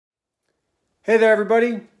Hey there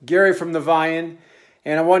everybody, Gary from Niviane,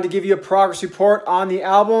 and I wanted to give you a progress report on the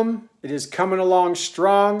album. It is coming along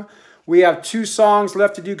strong. We have 2 songs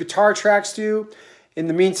left to do guitar tracks to. In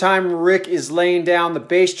the meantime, Rick is laying down the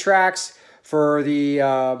bass tracks for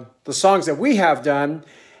the songs that we have done,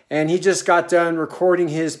 and he just got done recording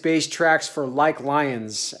his bass tracks for Like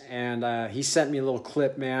Lions, and he sent me a little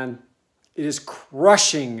clip, man. It is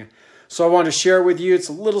crushing. So I want to share with you. It's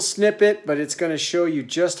a little snippet, but it's going to show you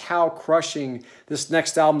just how crushing this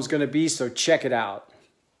next album is going to be, so check it out.